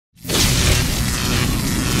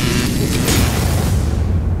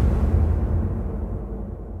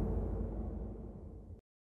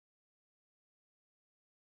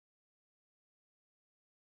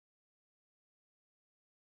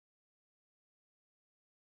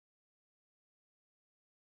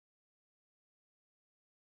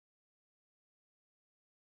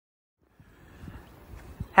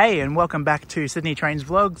Hey, and welcome back to Sydney Trains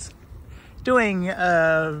Vlogs. Doing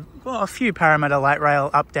a few Parramatta light rail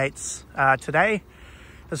updates today.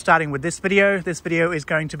 Starting with this video. This video is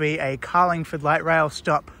going to be a Carlingford light rail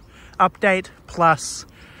stop update plus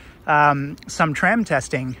some tram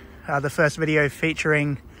testing. The first video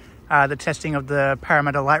featuring the testing of the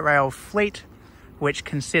Parramatta light rail fleet, which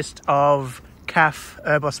consists of CAF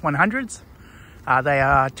Airbus 100s. They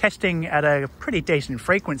are testing at a pretty decent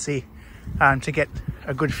frequency to get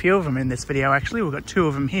a good few of them in this video. Actually, we've got two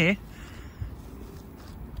of them here.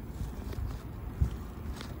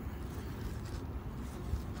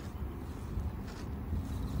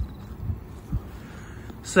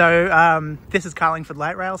 So this is Carlingford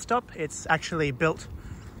light rail stop. It's actually built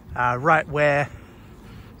right where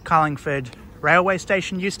Carlingford railway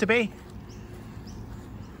station used to be.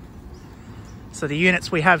 So the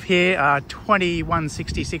units we have here are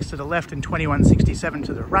 2166 to the left and 2167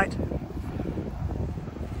 to the right.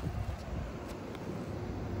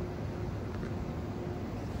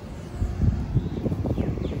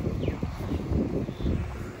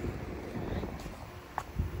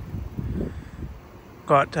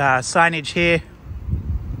 Got signage here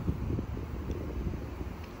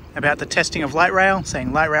about the testing of light rail,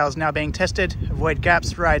 saying light rail is now being tested. Avoid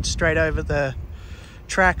gaps, ride straight over the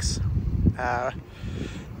tracks.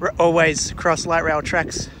 Always cross light rail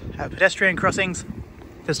tracks, pedestrian crossings,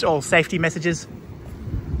 just all safety messages.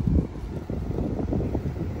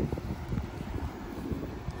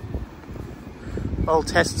 All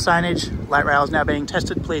test signage, light rail is now being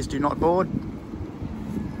tested, please do not board.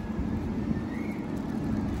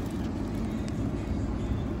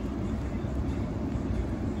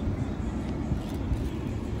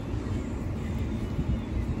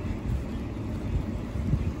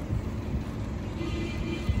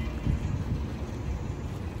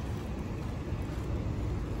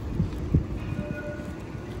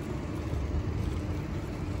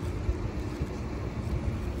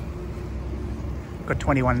 Got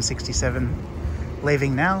 2167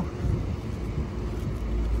 leaving now.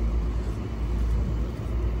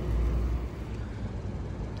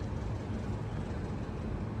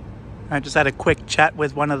 I just had a quick chat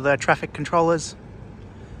with one of the traffic controllers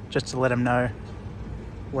just to let them know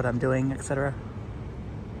what I'm doing, etc.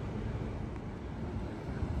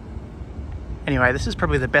 Anyway, this is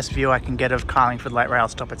probably the best view I can get of Carlingford light rail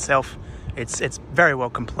stop itself. It's very well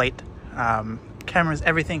complete. Cameras,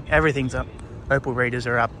 everything's up. Opal readers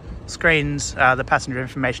are up. Screens, the passenger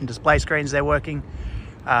information display screens, they're working.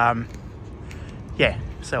 Yeah,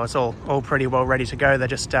 so it's all pretty well ready to go. They're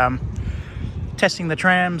just testing the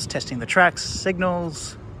trams, testing the tracks,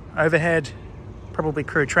 signals, overhead, probably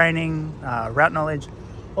crew training, route knowledge,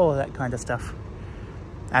 all of that kind of stuff.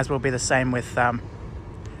 As will be the same with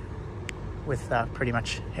pretty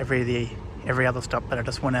much every other stop. But I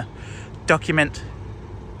just want to document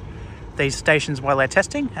these stations while they're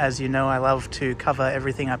testing. As you know, I love to cover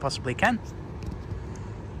everything I possibly can.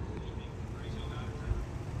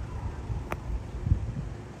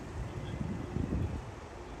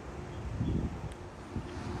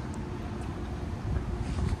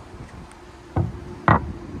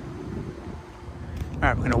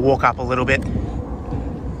 Alright, we're going to walk up a little bit.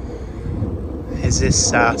 There's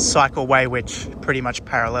this cycleway which pretty much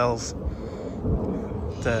parallels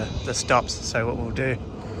the stops. So what we'll do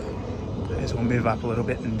is we'll move up a little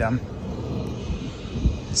bit and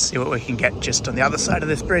see what we can get just on the other side of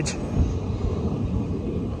this bridge.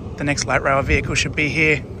 The next light rail vehicle should be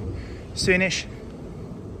here soonish.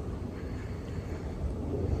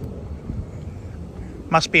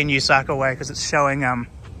 Must be a new cycleway because it's showing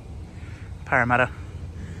Parramatta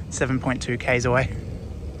 7.2 k's away.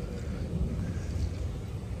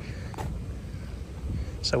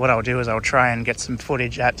 So what I'll do is I'll try and get some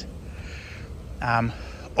footage at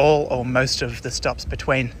all or most of the stops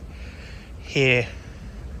between here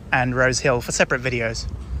and Rose Hill for separate videos.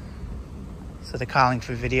 So the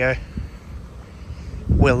Carlingford video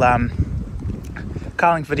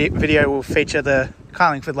will feature the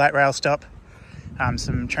Carlingford light rail stop,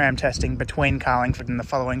 some tram testing between Carlingford and the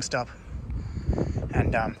following stop,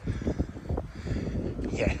 and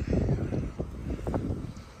yeah.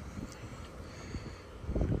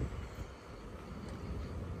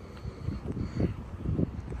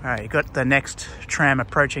 Alright, you got the next tram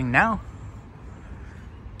approaching now.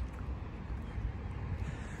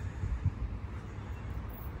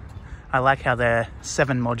 I like how they're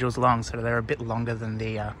 7 modules long, so they're a bit longer than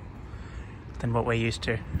than what we're used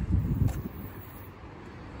to.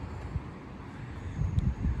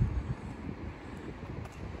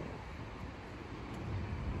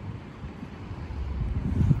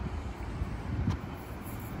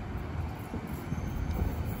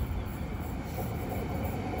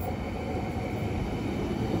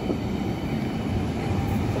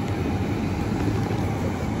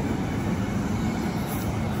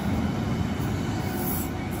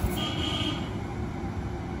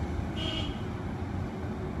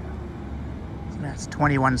 It's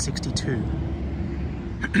 2162.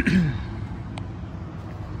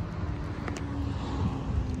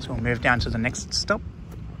 So we'll move down to the next stop.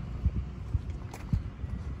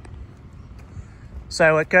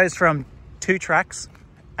 So it goes from 2 tracks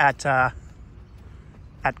at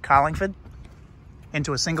Carlingford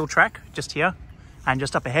into a single track just here, and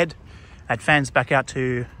just up ahead it fans back out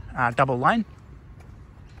to double line.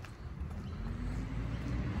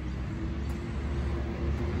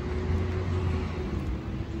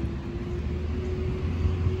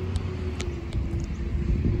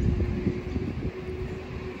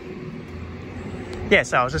 Yeah,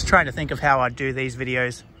 so I was just trying to think of how I'd do these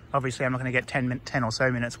videos. Obviously, I'm not going to get 10 or so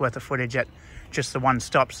minutes worth of footage at just the one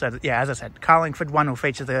stop. So that, yeah, as I said, Carlingford one will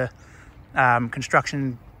feature the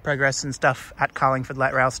construction progress and stuff at Carlingford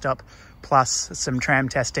light rail stop, plus some tram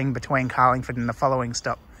testing between Carlingford and the following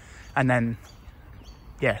stop. And then,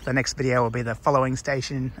 yeah, the next video will be the following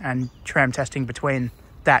station and tram testing between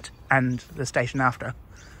that and the station after.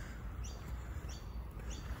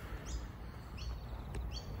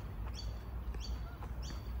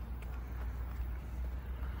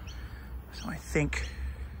 So I think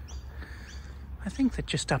that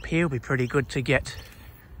just up here will be pretty good to get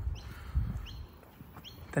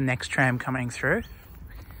the next tram coming through,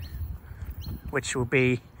 which will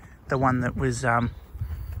be the one that was the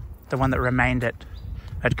one that remained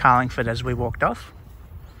at Carlingford as we walked off.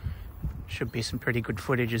 Should be some pretty good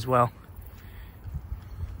footage as well.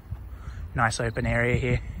 Nice open area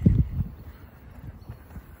here.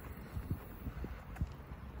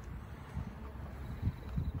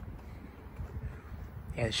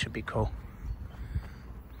 Yeah, this should be cool.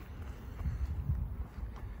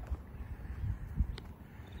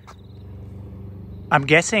 I'm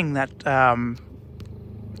guessing that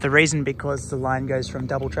the reason because the line goes from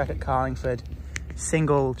double track at Carlingford,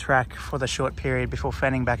 single track for the short period before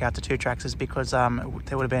fanning back out to 2 tracks is because there would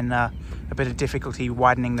have been a bit of difficulty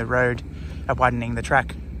widening the road, widening the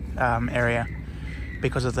track area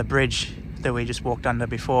because of the bridge that we just walked under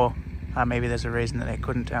before. Maybe there's a reason that they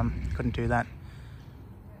couldn't do that,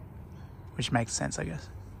 which makes sense, I guess.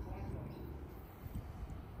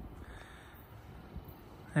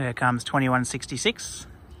 There comes 2166.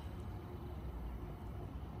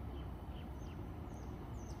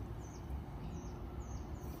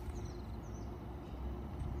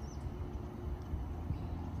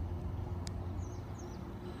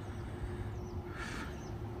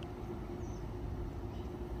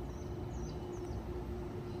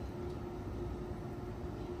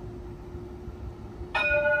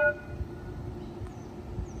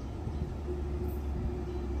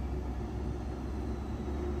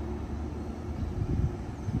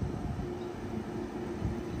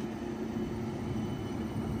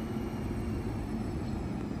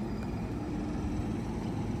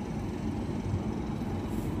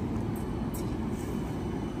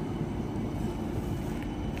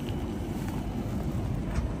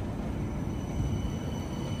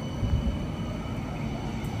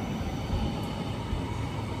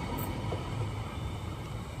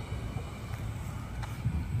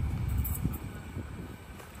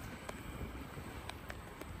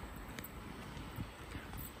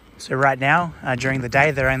 So right now, during the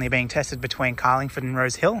day, they're only being tested between Carlingford and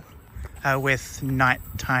Rose Hill, with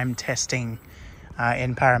nighttime testing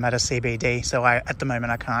in Parramatta CBD. So at the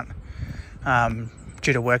moment I can't,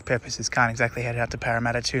 due to work purposes, can't exactly head out to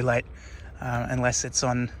Parramatta too late, unless it's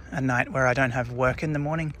on a night where I don't have work in the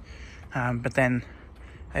morning. But then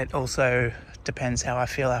it also depends how I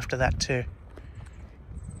feel after that too.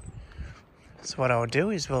 So what I'll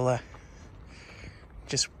do is we'll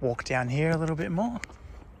just walk down here a little bit more.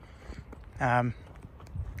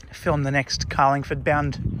 Film the next Carlingford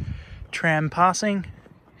bound tram passing,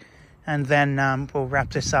 and then we'll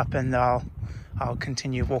wrap this up, and I'll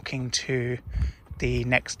continue walking to the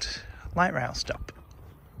next light rail stop.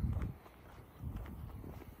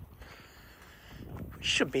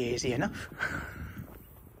 Should be easy enough.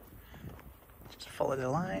 Just follow the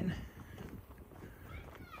line.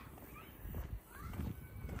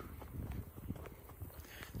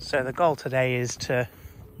 So the goal today is to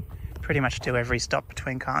pretty much do every stop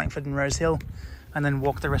between Carlingford and Rose Hill, and then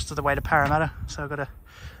walk the rest of the way to Parramatta. So I've got a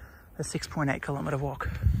 6.8 kilometre walk,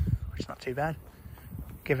 which is not too bad.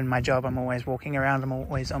 Given my job, I'm always walking around, I'm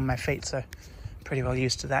always on my feet, so pretty well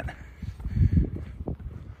used to that.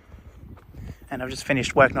 And I've just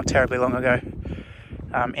finished work not terribly long ago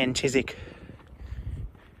in Chiswick.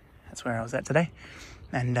 That's where I was at today.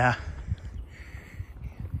 And I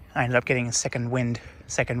ended up getting a second wind.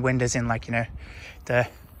 Second wind is in, like, you know,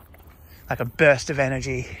 like a burst of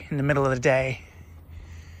energy in the middle of the day.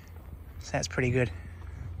 So that's pretty good.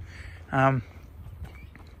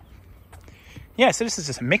 yeah, so this is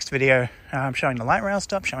just a mixed video. I'm showing the light rail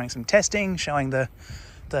stop, showing some testing, showing the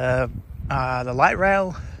light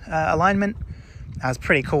rail alignment. It's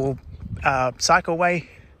pretty cool cycleway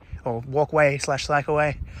or walkway /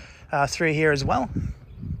 cycleway through here as well.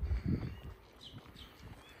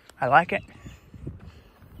 I like it.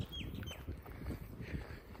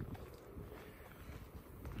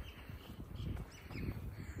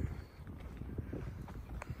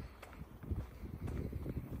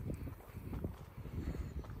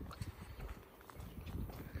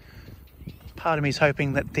 Part of me is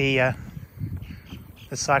hoping that the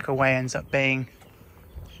cycleway ends up being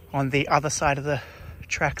on the other side of the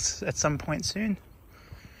tracks at some point soon,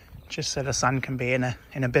 just so the sun can be in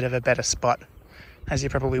a bit of a better spot. As you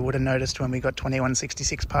probably would have noticed when we got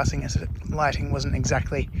 2166 passing us, lighting wasn't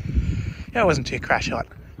exactly, it wasn't too crash hot,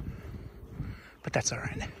 but that's all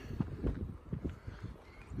right.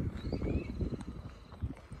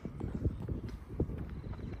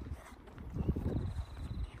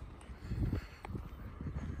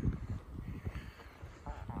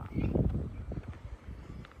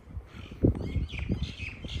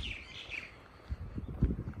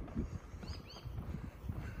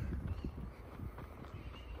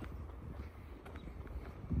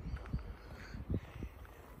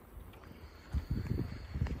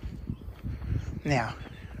 Now,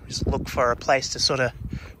 just look for a place to sort of,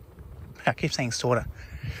 I keep saying sort of,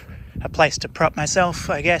 a place to prop myself,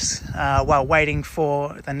 I guess, while waiting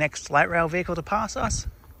for the next light rail vehicle to pass us.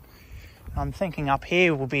 I'm thinking up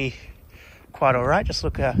here will be quite all right. Just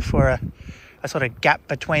look for a sort of gap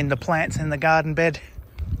between the plants in the garden bed,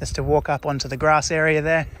 just to walk up onto the grass area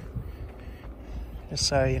there, just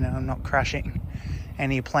so, you know, I'm not crushing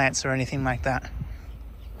any plants or anything like that.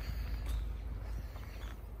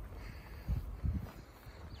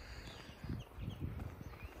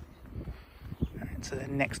 To the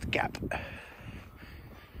next gap. There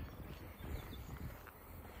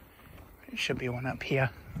should be one up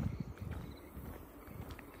here.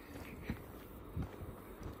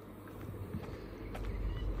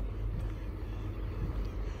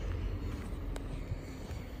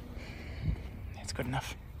 That's good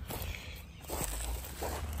enough.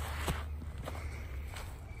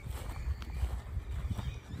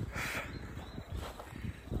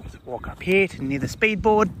 Let's walk up here to near the speed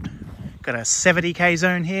board. Got a 70k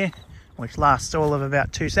zone here, which lasts all of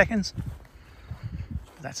about 2 seconds.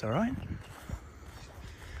 But that's all right.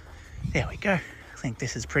 There we go. I think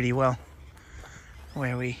this is pretty well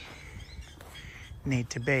where we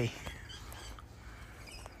need to be.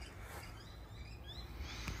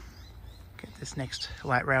 Get this next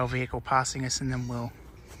light rail vehicle passing us, and then we'll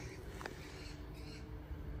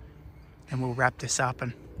wrap this up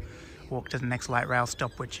and walk to the next light rail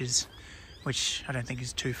stop, which I don't think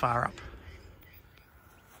is too far up.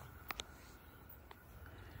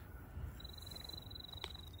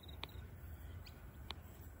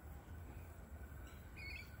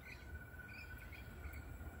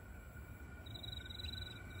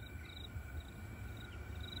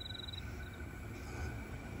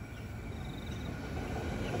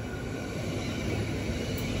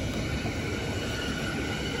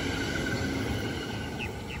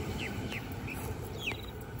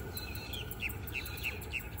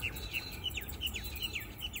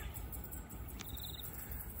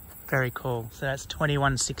 Very cool. So that's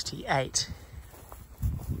 2168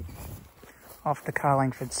 off to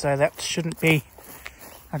Carlingford. So that shouldn't be,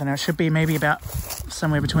 I don't know, it should be maybe about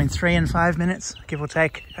somewhere between 3 and 5 minutes, give or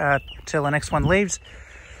take, till the next one leaves.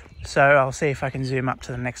 So I'll see if I can zoom up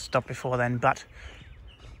to the next stop before then. But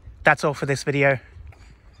that's all for this video.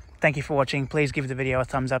 Thank you for watching. Please give the video a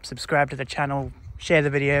thumbs up, subscribe to the channel, share the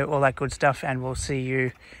video, all that good stuff, and we'll see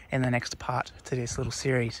you in the next part to this little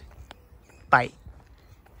series. Bye.